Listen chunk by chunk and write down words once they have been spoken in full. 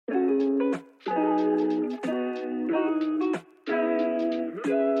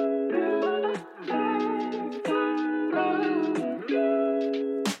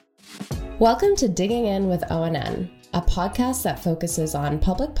Welcome to Digging In with ONN, a podcast that focuses on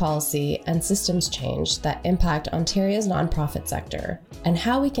public policy and systems change that impact Ontario's nonprofit sector and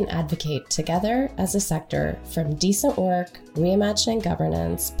how we can advocate together as a sector from decent work, reimagining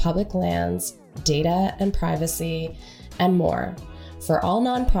governance, public lands, data and privacy, and more for all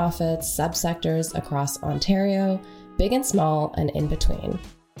nonprofits, subsectors across Ontario, big and small, and in between.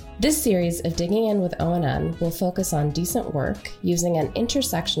 This series of Digging In with ONN will focus on decent work using an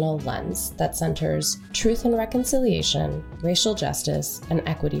intersectional lens that centers truth and reconciliation, racial justice, and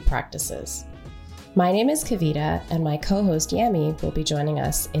equity practices. My name is Kavita, and my co-host Yami will be joining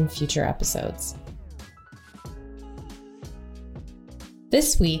us in future episodes.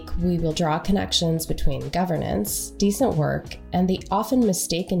 This week, we will draw connections between governance, decent work, and the often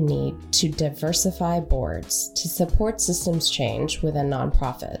mistaken need to diversify boards to support systems change within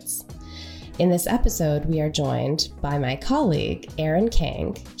nonprofits. In this episode, we are joined by my colleague, Erin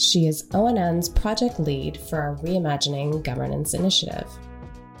Kang. She is ONN's project lead for our Reimagining Governance initiative.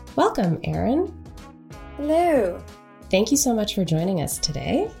 Welcome, Erin. Hello. Thank you so much for joining us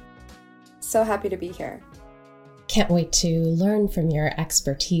today. So happy to be here. Can't wait to learn from your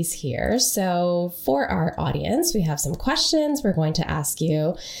expertise here. So for our audience, we have some questions we're going to ask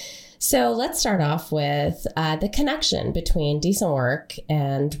you. So let's start off with the connection between decent work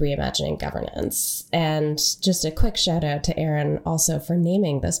and reimagining governance. And just a quick shout out to Erin also for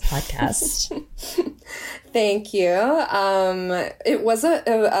naming this podcast. Thank you. It was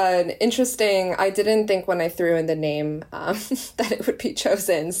an interesting, I didn't think when I threw in the name that it would be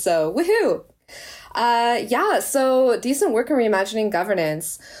chosen. So woohoo! So decent work and reimagining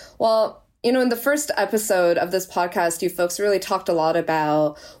governance. Well, in the first episode of this podcast, you folks really talked a lot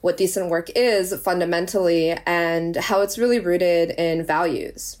about what decent work is fundamentally and how it's really rooted in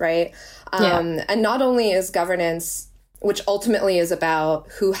values, right? And not only is governance, which ultimately is about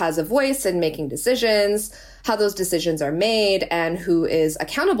who has a voice in making decisions, how those decisions are made, and who is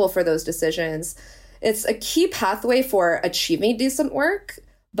accountable for those decisions. It's a key pathway for achieving decent work.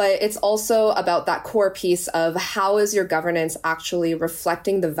 But it's also about that core piece of how is your governance actually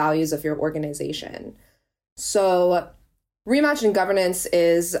reflecting the values of your organization. So Reimagining Governance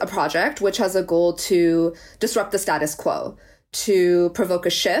is a project which has a goal to disrupt the status quo, to provoke a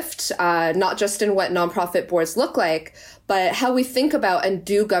shift, not just in what nonprofit boards look like, but how we think about and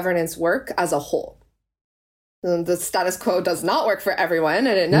do governance work as a whole. The status quo does not work for everyone,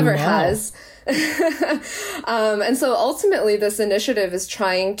 and it never has. And so ultimately, this initiative is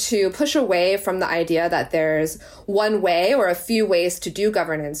trying to push away from the idea that there's one way or a few ways to do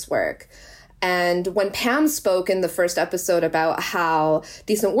governance work. And when Pam spoke in the first episode about how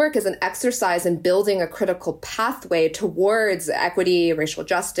decent work is an exercise in building a critical pathway towards equity, racial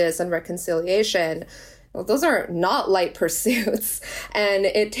justice, and reconciliation, well, those are not light pursuits. And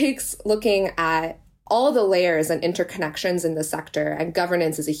it takes looking at all the layers and interconnections in the sector, and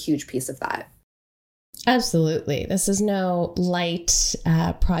governance is a huge piece of that. Absolutely. This is no light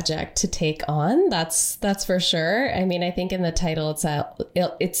project to take on. That's for sure. I mean, I think in the title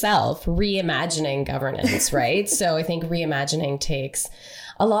itself, reimagining governance, right? So I think reimagining takes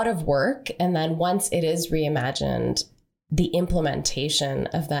a lot of work. And then once it is reimagined, the implementation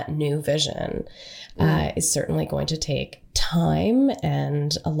of that new vision is certainly going to take time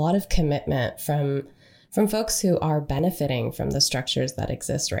and a lot of commitment from folks who are benefiting from the structures that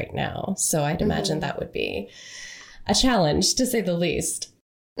exist right now. So I'd imagine that would be a challenge, to say the least.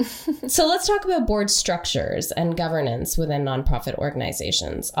 So let's talk about board structures and governance within nonprofit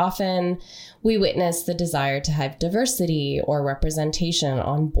organizations. Often we witness the desire to have diversity or representation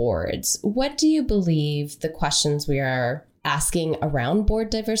on boards. What do you believe the questions we are asking around board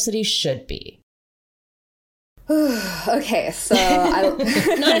diversity should be? Okay, so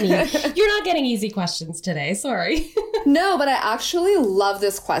you're not getting easy questions today. Sorry. No, but I actually love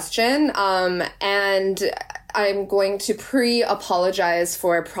this question. And I'm going to pre-apologize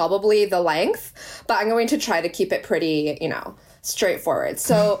for probably the length, but I'm going to try to keep it pretty, straightforward.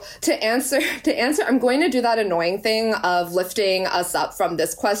 So to answer, I'm going to do that annoying thing of lifting us up from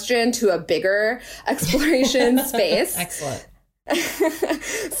this question to a bigger exploration space. Excellent.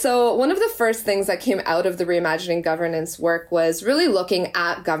 So one of the first things that came out of the Reimagining Governance work was really looking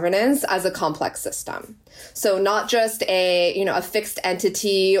at governance as a complex system. So not just a fixed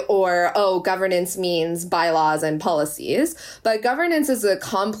entity or, governance means bylaws and policies, but governance is a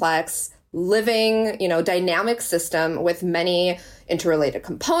complex, living, dynamic system with many interrelated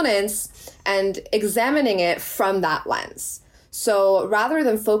components and examining it from that lens. So rather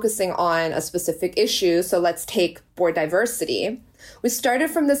than focusing on a specific issue, so let's take board diversity, we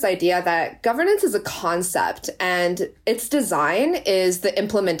started from this idea that governance is a concept and its design is the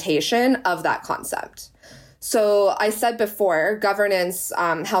implementation of that concept. So I said before, governance,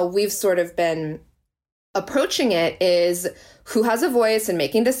 how we've sort of been approaching it is who has a voice in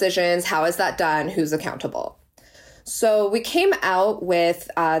making decisions, how is that done, who's accountable. So we came out with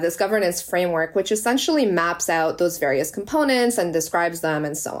this governance framework, which essentially maps out those various components and describes them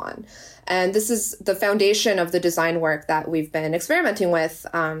and so on. And this is the foundation of the design work that we've been experimenting with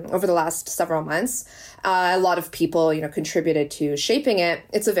over the last several months. A lot of people, contributed to shaping it.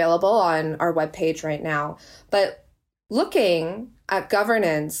 It's available on our webpage right now. But looking at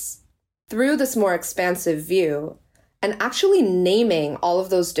governance through this more expansive view and actually naming all of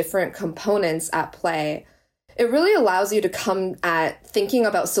those different components at play, it really allows you to come at thinking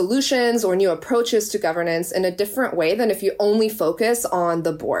about solutions or new approaches to governance in a different way than if you only focus on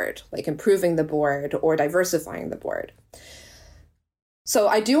the board, like improving the board or diversifying the board. So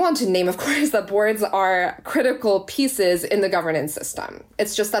I do want to name, of course, that boards are critical pieces in the governance system.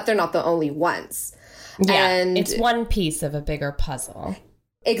 It's just that they're not the only ones. Yeah, and it's one piece of a bigger puzzle.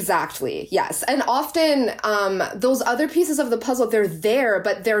 Exactly. Yes. And often those other pieces of the puzzle, they're there,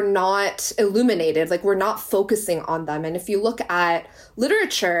 but they're not illuminated. Like we're not focusing on them. And if you look at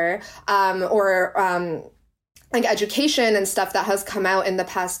literature or like education and stuff that has come out in the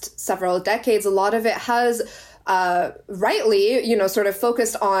past several decades, a lot of it has rightly, sort of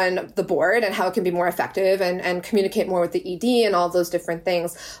focused on the board and how it can be more effective and communicate more with the ED and all those different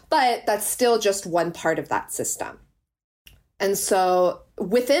things. But that's still just one part of that system. And so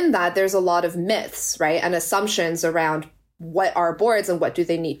within that, there's a lot of myths, right, and assumptions around what are boards and what do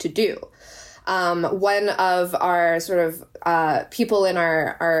they need to do. One of our sort of people in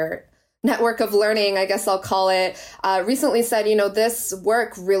our network of learning, I guess I'll call it, recently said, this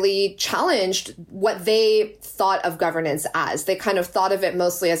work really challenged what they thought of governance as. They kind of thought of it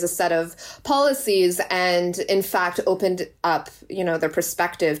mostly as a set of policies and, in fact, opened up, their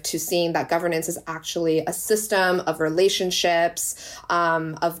perspective to seeing that governance is actually a system of relationships,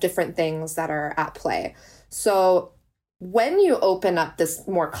 of different things that are at play. So when you open up this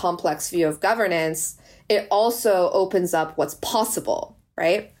more complex view of governance, it also opens up what's possible,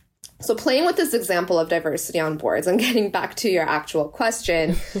 right? So playing with this example of diversity on boards and getting back to your actual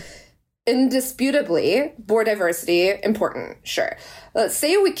question, indisputably, board diversity, important, sure. Let's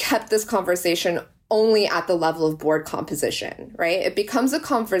say we kept this conversation only at the level of board composition, right? It becomes a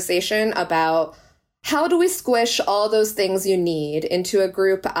conversation about how do we squish all those things you need into a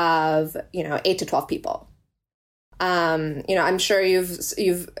group of, 8 to 12 people. I'm sure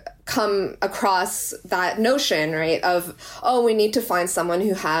you've come across that notion, right, of, we need to find someone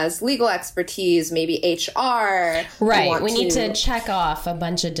who has legal expertise, maybe HR. Right. We need to check off a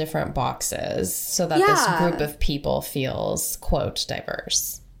bunch of different boxes so that this group of people feels, quote,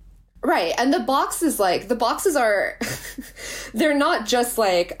 diverse. Right. And the boxes are, they're not just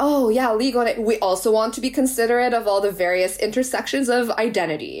like, legal. We also want to be considerate of all the various intersections of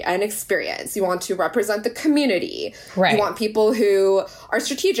identity and experience. You want to represent the community. Right. You want people who are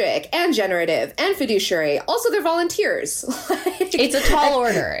strategic and generative and fiduciary. Also, they're volunteers. It's a tall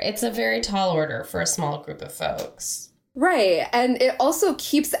order. It's a very tall order for a small group of folks. Right. And it also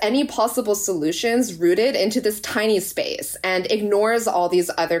keeps any possible solutions rooted into this tiny space and ignores all these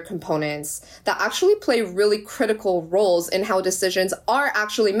other components that actually play really critical roles in how decisions are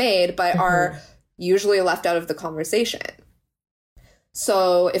actually made, but are usually left out of the conversation.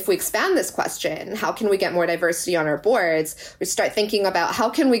 So if we expand this question, how can we get more diversity on our boards? We start thinking about how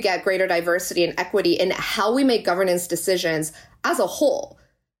can we get greater diversity and equity in how we make governance decisions as a whole.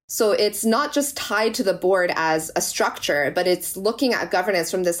 So it's not just tied to the board as a structure, but it's looking at governance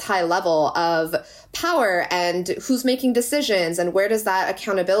from this high level of power and who's making decisions and where does that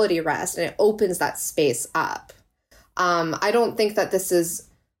accountability rest? And it opens that space up. I don't think that this is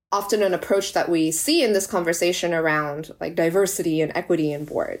often an approach that we see in this conversation around like diversity and equity in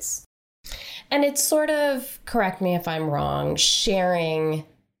boards. And it's sort of, correct me if I'm wrong, sharing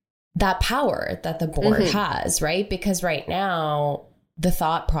that power that the board has, right? Because right now, the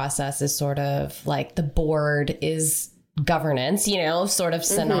thought process is sort of like the board is governance, sort of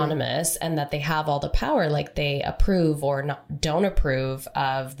synonymous, and that they have all the power, like they approve or don't approve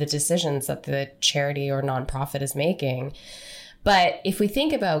of the decisions that the charity or nonprofit is making. But if we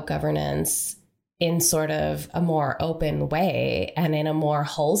think about governance in sort of a more open way and in a more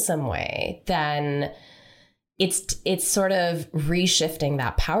wholesome way, then it's sort of reshifting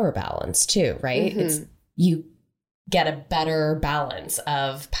that power balance too, right? It's get a better balance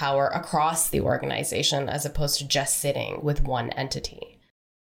of power across the organization as opposed to just sitting with one entity.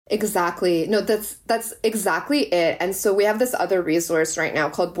 Exactly. No, that's exactly it. And so we have this other resource right now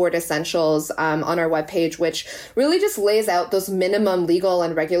called Board Essentials on our webpage, which really just lays out those minimum legal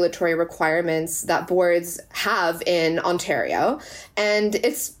and regulatory requirements that boards have in Ontario. And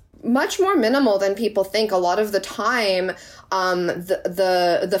it's much more minimal than people think. A lot of the time,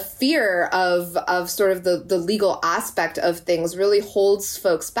 the fear of sort of the legal aspect of things really holds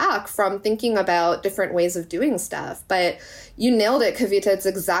folks back from thinking about different ways of doing stuff. But you nailed it, Kavita. It's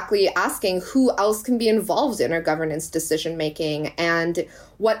exactly asking who else can be involved in our governance decision making and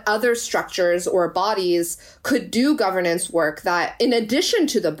what other structures or bodies could do governance work that in addition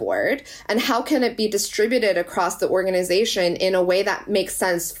to the board, and how can it be distributed across the organization in a way that makes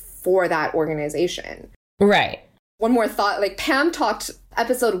sense for that organization. Right. One more thought, like Pam talked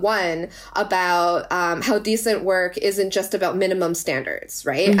episode 1 about how decent work isn't just about minimum standards,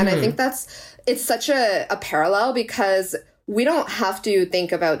 right? Mm-hmm. And I think it's such a parallel because we don't have to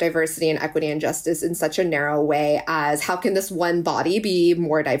think about diversity and equity and justice in such a narrow way as how can this one body be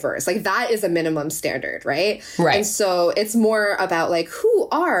more diverse? Like that is a minimum standard, right? Right. And so it's more about like, who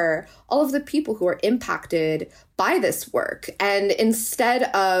are all of the people who are impacted by this work? And instead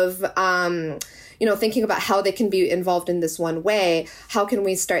of, thinking about how they can be involved in this one way, how can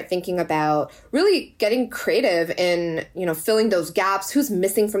we start thinking about really getting creative in, filling those gaps? Who's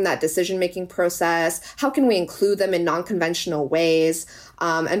missing from that decision-making process? How can we include them in non-conventional ways?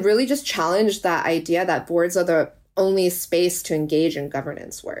 And really just challenge that idea that boards are the only space to engage in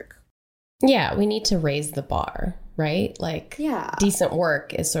governance work. Yeah, we need to raise the bar, right? Like, yeah. Decent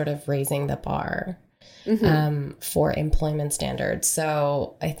work is sort of raising the bar. Mm-hmm. For employment standards.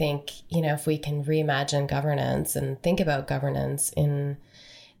 So I think, if we can reimagine governance and think about governance in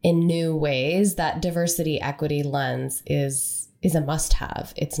new ways, that diversity equity lens is a must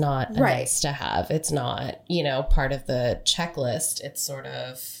have. It's not a nice to have. It's not, part of the checklist. It's sort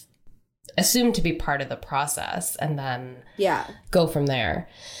of assumed to be part of the process and then go from there.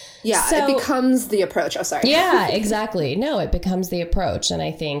 Yeah, so, it becomes the approach. Oh, sorry. Yeah, exactly. No, it becomes the approach. And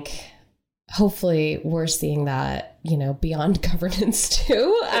I think hopefully we're seeing that, beyond governance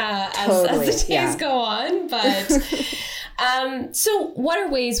too, totally, as the days go on. But so what are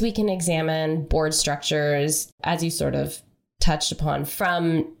ways we can examine board structures, as you sort of touched upon,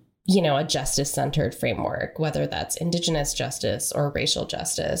 from, a justice-centered framework, whether that's Indigenous justice or racial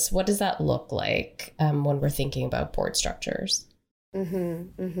justice? What does that look like when we're thinking about board structures?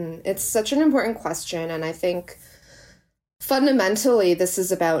 Mm-hmm, mm-hmm. It's such an important question. And I think fundamentally, this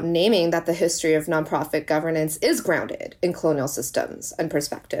is about naming that the history of nonprofit governance is grounded in colonial systems and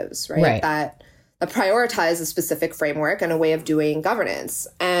perspectives, right? That prioritize a specific framework and a way of doing governance.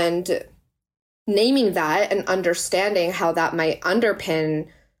 And naming that and understanding how that might underpin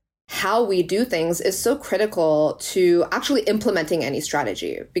how we do things is so critical to actually implementing any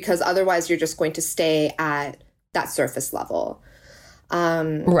strategy, because otherwise you're just going to stay at that surface level.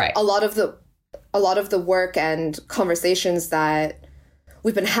 A lot of the work and conversations that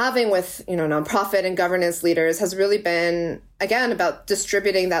we've been having with, nonprofit and governance leaders has really been, again, about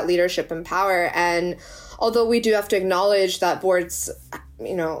distributing that leadership and power. And although we do have to acknowledge that boards,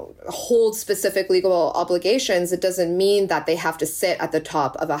 hold specific legal obligations, it doesn't mean that they have to sit at the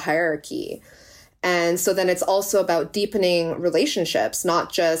top of a hierarchy. And so then it's also about deepening relationships,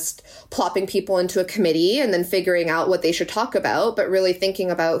 not just plopping people into a committee and then figuring out what they should talk about, but really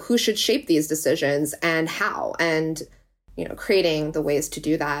thinking about who should shape these decisions and how, and, creating the ways to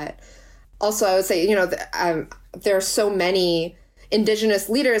do that. Also, I would say, there are so many Indigenous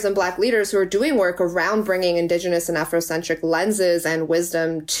leaders and Black leaders who are doing work around bringing Indigenous and Afrocentric lenses and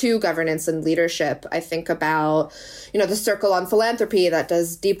wisdom to governance and leadership. I think about, the Circle on Philanthropy that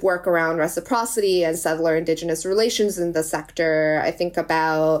does deep work around reciprocity and settler Indigenous relations in the sector. I think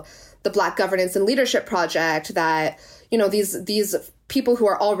about the Black Governance and Leadership Project that, these people who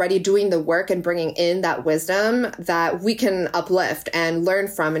are already doing the work and bringing in that wisdom that we can uplift and learn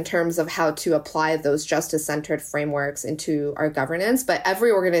from in terms of how to apply those justice-centered frameworks into our governance. But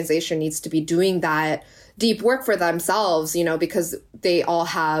every organization needs to be doing that deep work for themselves, because we all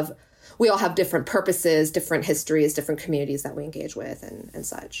have different purposes, different histories, different communities that we engage with and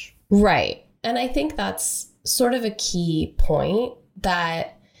such. Right. And I think that's sort of a key point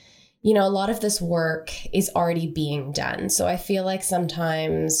that a lot of this work is already being done. So I feel like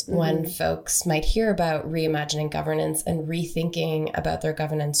sometimes when folks might hear about reimagining governance and rethinking about their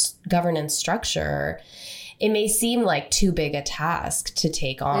governance structure, it may seem like too big a task to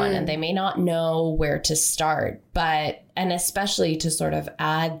take on and they may not know where to start. And especially to sort of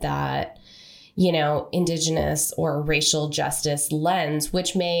add that, Indigenous or racial justice lens,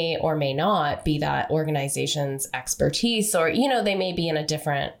 which may or may not be that organization's expertise, or, they may be in a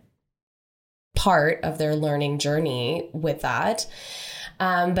different part of their learning journey with that.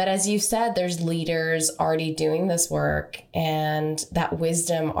 But as you said, there's leaders already doing this work, and that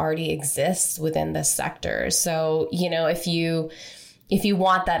wisdom already exists within this sector. So, if you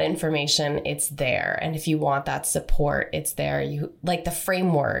want that information, it's there. And if you want that support, it's there. Like the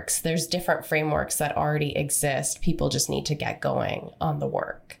frameworks, there's different frameworks that already exist. People just need to get going on the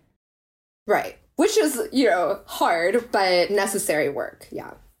work. Right. Which is, hard, but necessary work.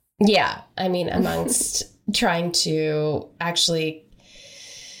 Yeah. Yeah. I mean, amongst trying to actually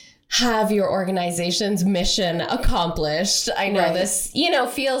have your organization's mission accomplished. I know this,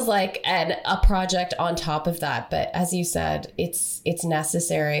 feels like a project on top of that. But as you said, it's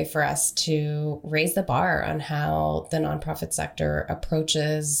necessary for us to raise the bar on how the nonprofit sector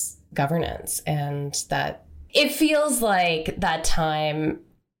approaches governance, and that it feels like that time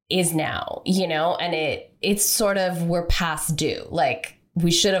is now, and it's sort of, we're past due. Like,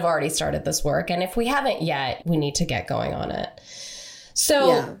 we should have already started this work. And if we haven't yet, we need to get going on it.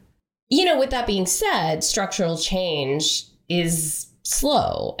 So, with that being said, structural change is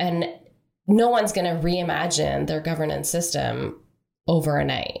slow, and no one's going to reimagine their governance system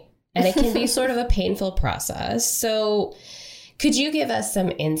overnight. And it can be sort of a painful process. So could you give us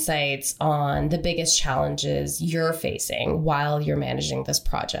some insights on the biggest challenges you're facing while you're managing this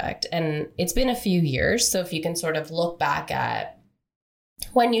project? And it's been a few years, so if you can sort of look back at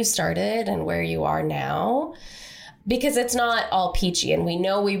when you started and where you are now, because it's not all peachy, and we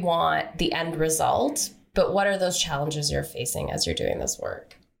know we want the end result, but what are those challenges you're facing as you're doing this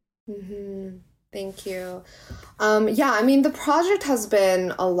work? Mm-hmm. Thank you. The project has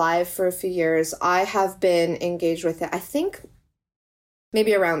been alive for a few years. I have been engaged with it, I think,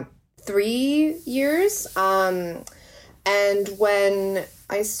 maybe around 3 years. And when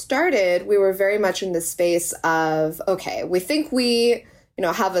I started, we were very much in the space of, okay, we think we,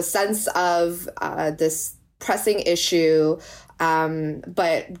 have a sense of this pressing issue,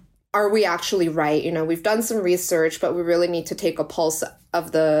 but are we actually right? We've done some research, but we really need to take a pulse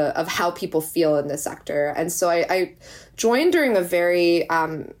of how people feel in this sector. And so I joined during a very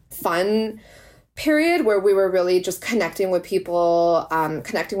fun period where we were really just connecting with people,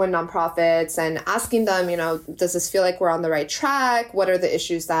 connecting with nonprofits, and asking them, does this feel like we're on the right track? What are the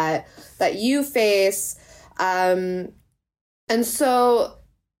issues that you face? And so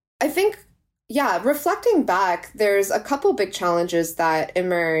I think, reflecting back, there's a couple big challenges that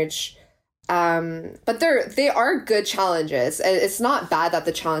emerge, but they are good challenges. It's not bad that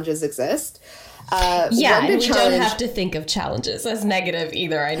the challenges exist. And we don't have to think of challenges as negative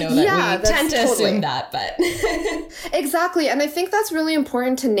either. I know that we tend to assume that, but exactly. And I think that's really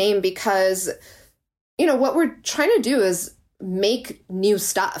important to name, because, what we're trying to do is make new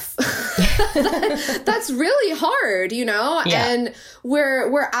stuff. That's really hard, and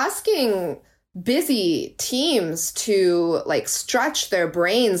we're asking busy teams to stretch their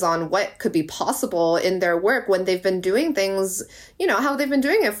brains on what could be possible in their work when they've been doing things, how they've been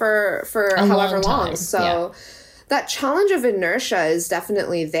doing it for however long. So that challenge of inertia is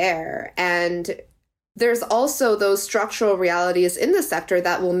definitely there. And there's also those structural realities in the sector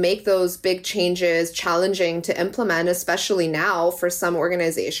that will make those big changes challenging to implement, especially now for some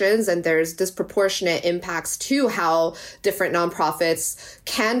organizations. And there's disproportionate impacts to how different nonprofits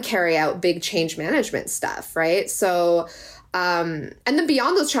can carry out big change management stuff, right? So, and then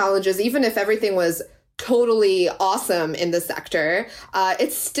beyond those challenges, even if everything was totally awesome in the sector,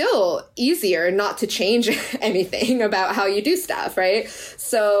 it's still easier not to change anything about how you do stuff, right?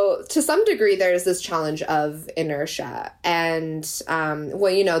 So to some degree, there's this challenge of inertia. And,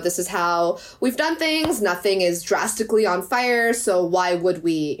 this is how we've done things. Nothing is drastically on fire. So why would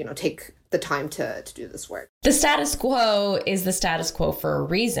we, take the time to do this work? The status quo is the status quo for a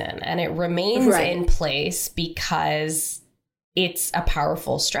reason, and it remains in place because it's a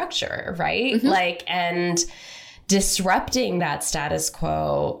powerful structure, right? Mm-hmm. And disrupting that status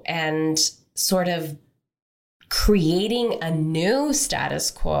quo and sort of creating a new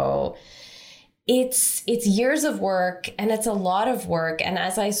status quo, it's years of work, and it's a lot of work. And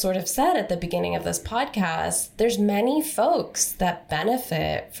as I sort of said at the beginning of this podcast, there's many folks that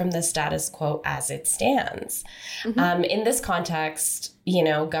benefit from the status quo as it stands. Mm-hmm. In this context,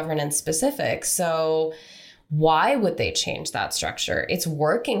 governance specific. So why would they change that structure? It's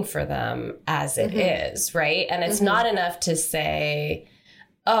working for them as it is, right? And it's not enough to say,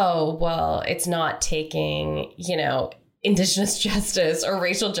 oh, well, it's not taking, Indigenous justice or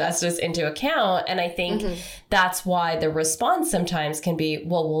racial justice into account. And I think that's why the response sometimes can be,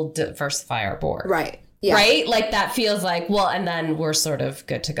 well, we'll diversify our board. Right. Yeah. Right? Like that feels like, well, and then we're sort of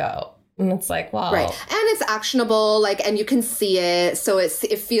good to go. And it's like, wow. Right. And it's actionable, like, and you can see it. So it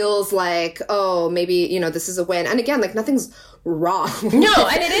feels like, oh, maybe, you know, this is a win. And again, like nothing's wrong. No,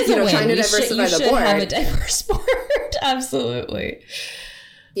 and it is a win. Trying to diversify the board. Have a diverse board. Absolutely.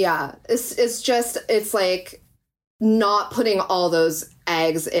 Yeah. It's like not putting all those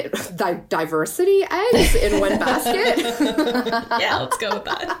eggs, diversity eggs in one basket. Yeah, let's go with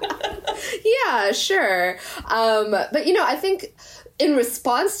that. Yeah, sure. But, you know, I think in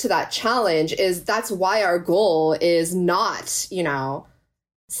response to that challenge that's why our goal is not, you know,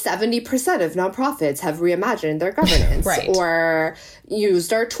 70% of nonprofits have reimagined their governance right. or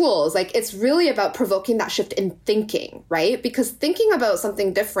used our tools. Like, it's really about provoking that shift in thinking, right? Because thinking about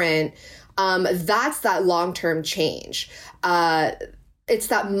something different, that's that long-term change. It's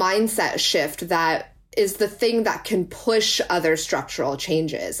that mindset shift that is the thing that can push other structural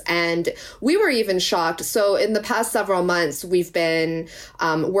changes. And we were even shocked. So in the past several months, we've been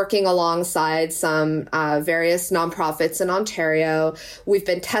working alongside some various nonprofits in Ontario. We've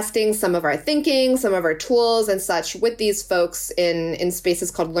been testing some of our thinking, some of our tools and such with these folks in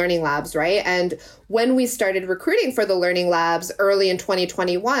spaces called Learning Labs, right? And when we started recruiting for the Learning Labs early in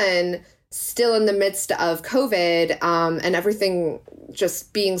 2021, still in the midst of COVID and everything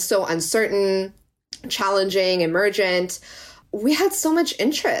just being so uncertain, challenging, emergent, we had so much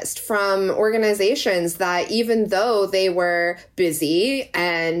interest from organizations that even though they were busy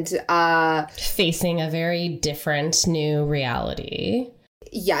and facing a very different new reality.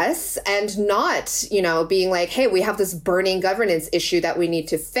 Yes, and not, you know, being like, hey, we have this burning governance issue that we need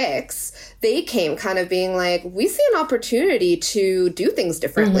to fix. They came kind of being like, we see an opportunity to do things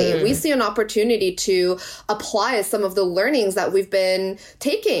differently. We see an opportunity to apply some of the learnings that we've been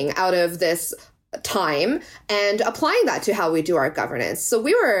taking out of this time and applying that to how we do our governance. So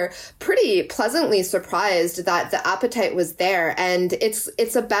we were pretty pleasantly surprised that the appetite was there. And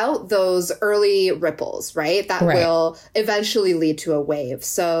it's about those early ripples, right? That will eventually lead to a wave.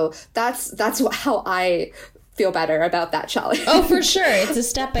 So that's how I feel better about that challenge. Oh, for sure. It's a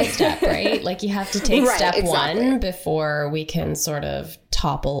step by step, right? Like you have to take step one before we can sort of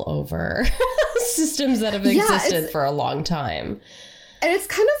topple over systems that have existed for a long time. And it's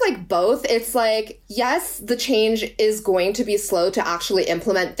kind of like both. It's like, yes, the change is going to be slow to actually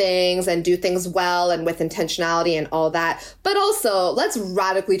implement things and do things well and with intentionality and all that. But also, let's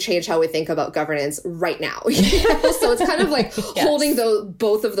radically change how we think about governance right now. So it's kind of like holding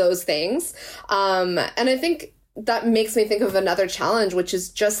both of those things. And I think that makes me think of another challenge, which is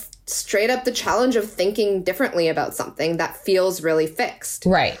just straight up the challenge of thinking differently about something that feels really fixed.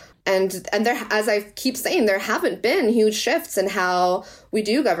 Right. And there, as I keep saying, there haven't been huge shifts in how we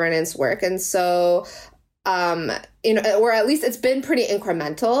do governance work. And so, you know, or at least it's been pretty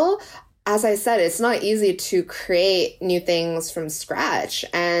incremental. As I said, it's not easy to create new things from scratch.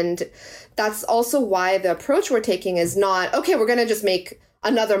 And that's also why the approach we're taking is not, okay, we're going to just make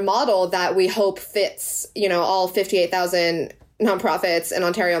another model that we hope fits, you know, all 58,000 nonprofits in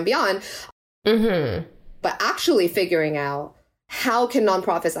Ontario and beyond. But actually figuring out, how can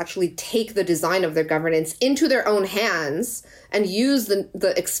nonprofits actually take the design of their governance into their own hands and use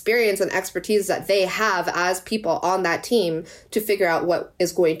the experience and expertise that they have as people on that team to figure out what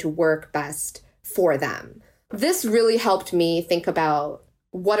is going to work best for them? This really helped me think about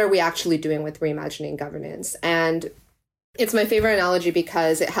what are we actually doing with reimagining governance. And it's my favorite analogy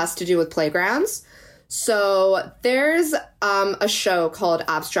because it has to do with playgrounds. So there's a show called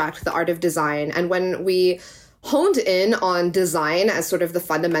Abstract, The Art of Design. And when we honed in on design as sort of the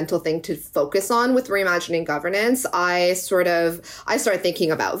fundamental thing to focus on with reimagining governance, I started thinking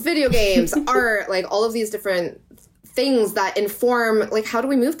about video games, art, like all of these different things that inform, like, how do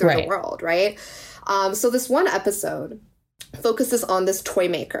we move through the world, right? So this one episode focuses on this toy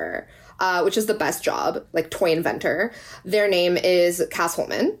maker, which is the best job, like toy inventor. Their name is Cass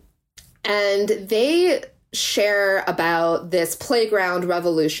Holman. And they share about this playground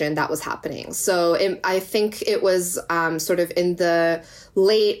revolution that was happening. So I think it was sort of in the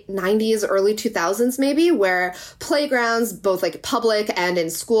late 90s, early 2000s maybe, where playgrounds, both like public and in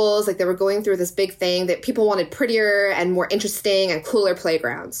schools, like they were going through this big thing that people wanted prettier and more interesting and cooler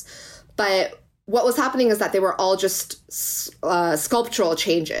playgrounds. But what was happening is that they were all just sculptural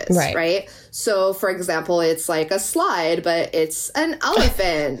changes, right? So for example, it's like a slide, but it's an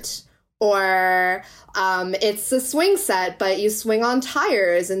elephant. Or it's a swing set, but you swing on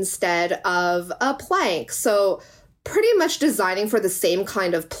tires instead of a plank. So pretty much designing for the same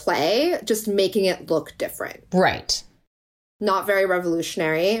kind of play, just making it look different. Right. not very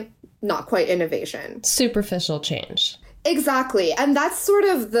revolutionary, not quite innovation. Superficial change. Exactly. And that's sort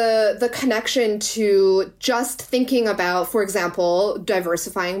of the connection to just thinking about, for example,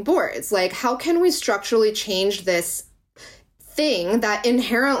 diversifying boards. Like, how can we structurally change this thing that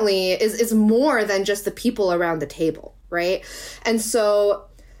inherently is more than just the people around the table, right? And so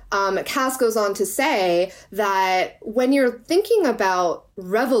Cass goes on to say that when you're thinking about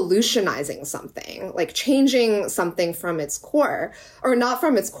revolutionizing something, like changing something from its core, or not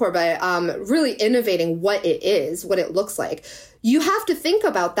from its core, but really innovating what it is, what it looks like, you have to think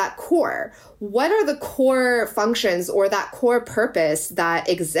about that core. What are the core functions or that core purpose that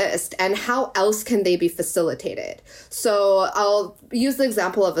exist, and how else can they be facilitated? So I'll use the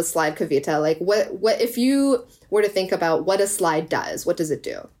example of a slide, Kavita. Like, what if you were to think about what a slide does, what does it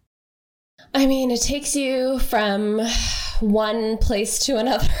do? I mean, it takes you from one place to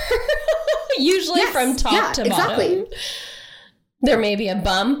another, usually from top to bottom. There may be a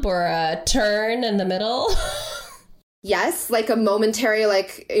bump or a turn in the middle. Yes, like a momentary,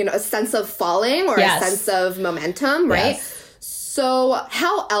 a sense of falling or a sense of momentum, right? Yes. So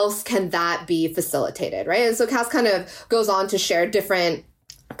how else can that be facilitated, right? And so Cass kind of goes on to share different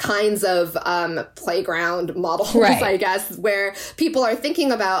kinds of playground models, right, I guess, where people are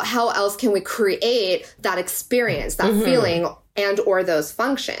thinking about how else can we create that experience, that feeling, and or those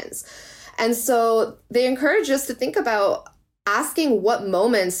functions. And so they encourage us to think about asking what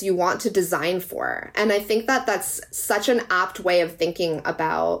moments you want to design for. And I think that that's such an apt way of thinking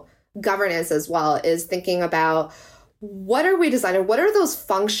about governance as well, is thinking about what are we designing? What are those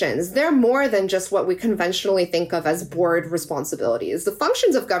functions? They're more than just what we conventionally think of as board responsibilities. The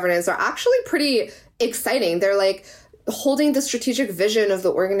functions of governance are actually pretty exciting. They're like holding the strategic vision of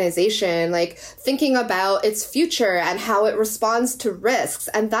the organization, like thinking about its future and how it responds to risks.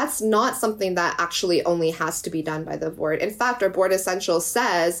 And that's not something that actually only has to be done by the board. In fact, our board essentials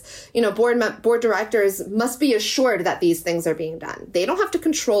says, board directors must be assured that these things are being done. They don't have to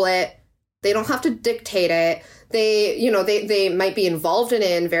control it. They don't have to dictate it. They might be involved in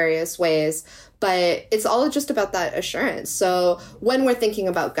it in various ways, but it's all just about that assurance. So when we're thinking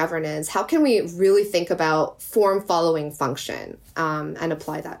about governance, how can we really think about form following function and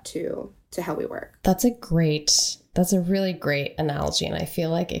apply that to how we work? That's a really great analogy. And I feel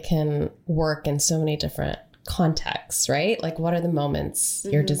like it can work in so many different contexts, right? Like, what are the moments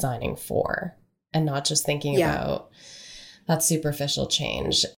you're designing for, and not just thinking about that superficial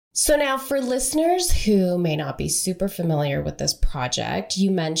change. So now, for listeners who may not be super familiar with this project, you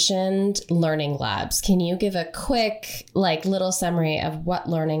mentioned learning labs. Can you give a quick, little summary of what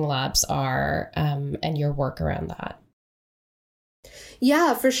learning labs are and your work around that?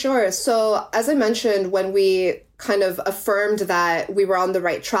 Yeah, for sure. So as I mentioned, when we kind of affirmed that we were on the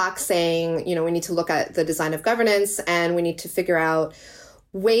right track, saying, we need to look at the design of governance and we need to figure out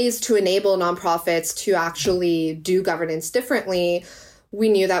ways to enable nonprofits to actually do governance differently, we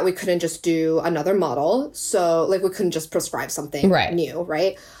knew that we couldn't just do another model. So we couldn't just prescribe something new,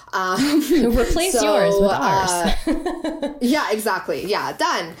 right? Replace yours with ours. Yeah, exactly. Yeah,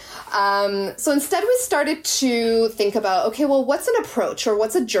 done. So instead we started to think about, okay, well, what's an approach or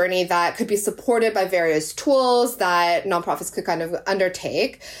what's a journey that could be supported by various tools that nonprofits could kind of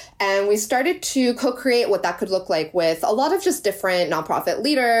undertake? And we started to co-create what that could look like with a lot of just different nonprofit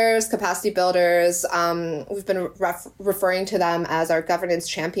leaders, capacity builders. We've been referring to them as our governance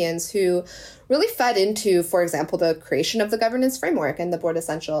champions, who really fed into, for example, the creation of the governance framework and the board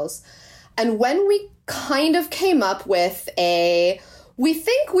essentials. And when we kind of came up with we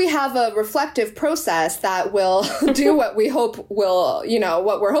think we have a reflective process that will do what we hope will,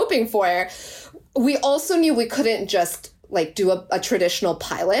 what we're hoping for, we also knew we couldn't just do a traditional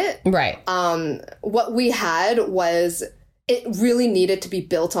pilot. Right. What we had was, it really needed to be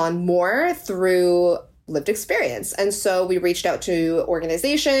built on more through lived experience. And so we reached out to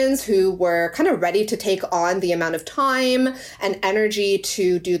organizations who were kind of ready to take on the amount of time and energy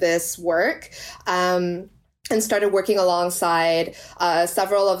to do this work. And started working alongside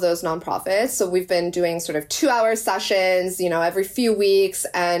several of those nonprofits. So we've been doing sort of 2-hour sessions, every few weeks,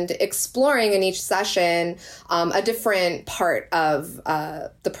 and exploring in each session a different part of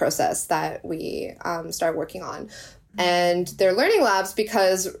the process that we started working on. And they're learning labs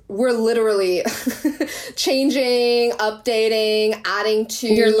because we're literally changing, updating, adding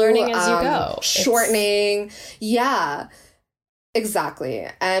to. You're learning as you go. Shortening. Yeah. Exactly.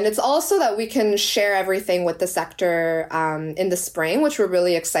 And it's also that we can share everything with the sector in the spring, which we're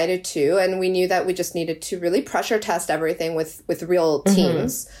really excited to. And we knew that we just needed to really pressure test everything with real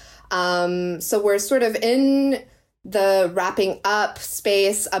teams. So we're sort of in the wrapping up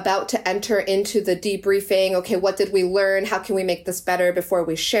space, about to enter into the debriefing. Okay, what did we learn? How can we make this better before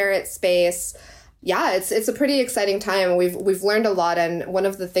we share it space? Yeah, it's a pretty exciting time. We've learned a lot, and one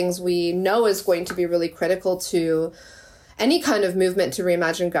of the things we know is going to be really critical to any kind of movement to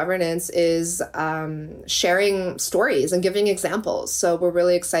reimagine governance is sharing stories and giving examples. So we're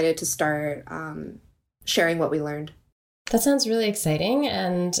really excited to start sharing what we learned. That sounds really exciting.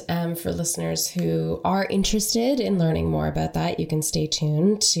 And for listeners who are interested in learning more about that, you can stay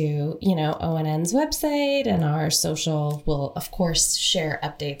tuned to, ONN's website, and our social will, of course, share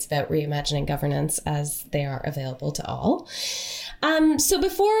updates about reimagining governance as they are available to all. So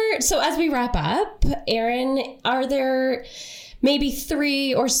as we wrap up, Erin, are there maybe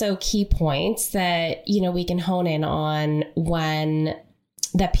 3 or so key points that, we can hone in on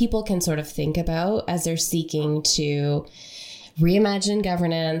that people can sort of think about as they're seeking to reimagine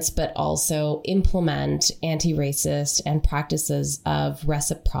governance, but also implement anti-racist and practices of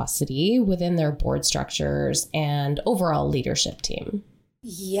reciprocity within their board structures and overall leadership team?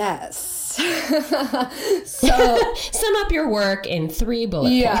 Yes. So sum up your work in 3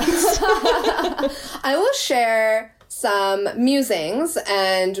 bullet points. I will share some musings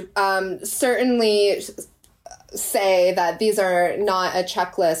and certainly say that these are not a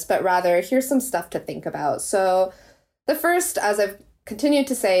checklist, but rather here's some stuff to think about. So the first, as I've continued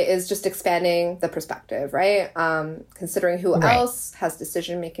to say, is just expanding the perspective, right? Considering who else has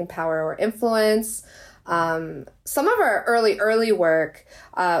decision-making power or influence. Some of our early work,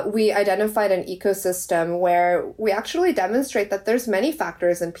 we identified an ecosystem where we actually demonstrate that there's many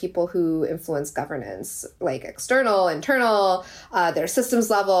factors in people who influence governance, like external, internal, their systems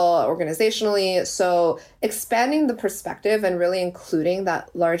level, organizationally. So expanding the perspective and really including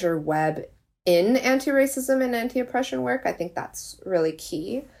that larger web in anti-racism and anti-oppression work, I think that's really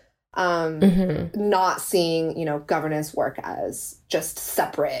key. Not seeing, governance work as just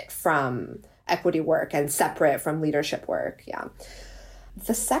separate from equity work and separate from leadership work. Yeah.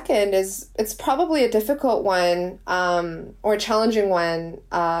 The second is, it's probably a difficult one or a challenging one,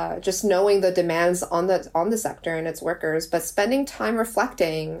 just knowing the demands on the sector and its workers, but spending time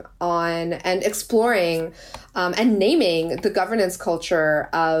reflecting on and exploring and naming the governance culture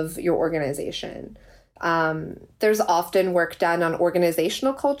of your organization. There's often work done on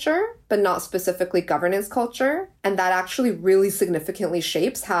organizational culture, but not specifically governance culture. And that actually really significantly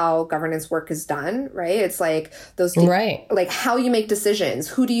shapes how governance work is done, right? It's like those, like how you make decisions,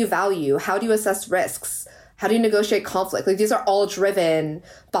 who do you value, how do you assess risks, how do you negotiate conflict? Like these are all driven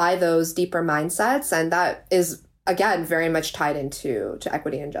by those deeper mindsets. And that is, again, very much tied into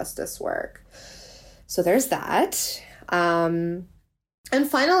equity and justice work. So there's that. And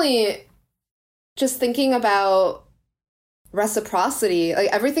finally, just thinking about reciprocity, like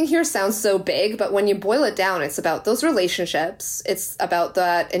everything here sounds so big, but when you boil it down, it's about those relationships. It's about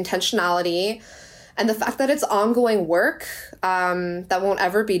that intentionality and the fact that it's ongoing work that won't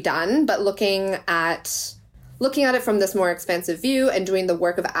ever be done, but looking at it from this more expansive view and doing the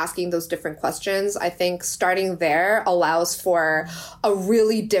work of asking those different questions. I think starting there allows for a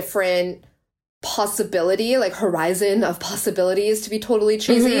really different possibility, like horizon of possibilities, to be totally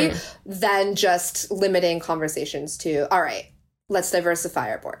cheesy, than just limiting conversations to, all right, let's diversify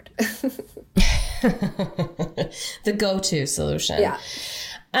our board. The go-to solution. Yeah.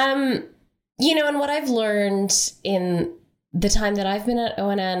 And what I've learned in the time that I've been at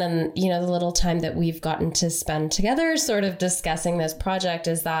ONN and, the little time that we've gotten to spend together sort of discussing this project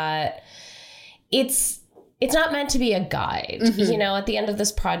is that it's not meant to be a guide. At the end of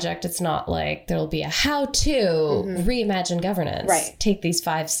this project, it's not like there'll be a how-to reimagine governance. Right. Take these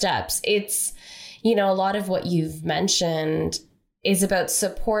 5 steps. It's, a lot of what you've mentioned is about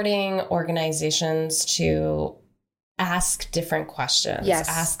supporting organizations to ask different questions,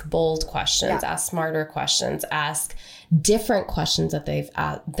 ask bold questions, ask smarter questions, ask different questions that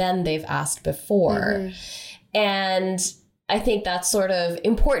they've asked before. And I think that's sort of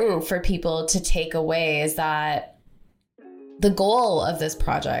important for people to take away, is that the goal of this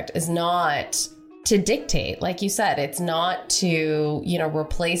project is not to dictate. Like you said, it's not to,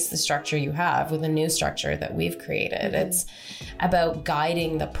 replace the structure you have with a new structure that we've created. It's about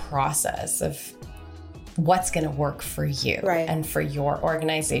guiding the process of what's going to work for you and for your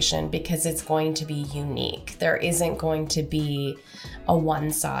organization, because it's going to be unique. There isn't going to be a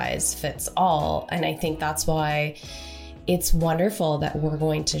one size fits all. And I think that's why it's wonderful that we're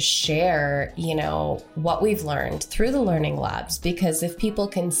going to share, what we've learned through the learning labs, because if people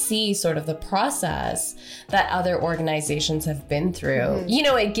can see sort of the process that other organizations have been through,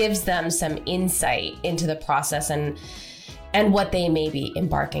 it gives them some insight into the process and what they may be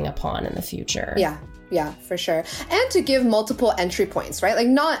embarking upon in the future. Yeah. Yeah, for sure. And to give multiple entry points, right? Like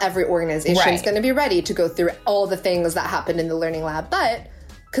not every organization is going to be ready to go through all the things that happen in the Learning Lab, but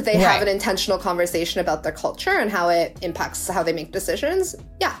could they have an intentional conversation about their culture and how it impacts how they make decisions?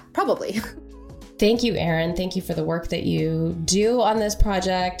 Yeah, probably. Thank you, Erin. Thank you for the work that you do on this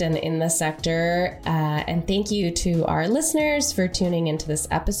project and in the sector. And thank you to our listeners for tuning into this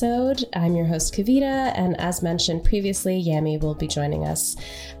episode. I'm your host, Kavita. And as mentioned previously, Yami will be joining us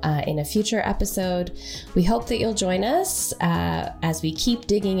in a future episode. We hope that you'll join us as we keep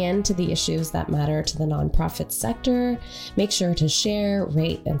digging into the issues that matter to the nonprofit sector. Make sure to share,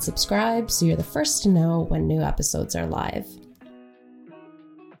 rate, and subscribe so you're the first to know when new episodes are live.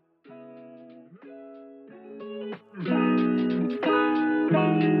 Thank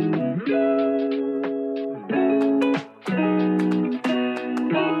you.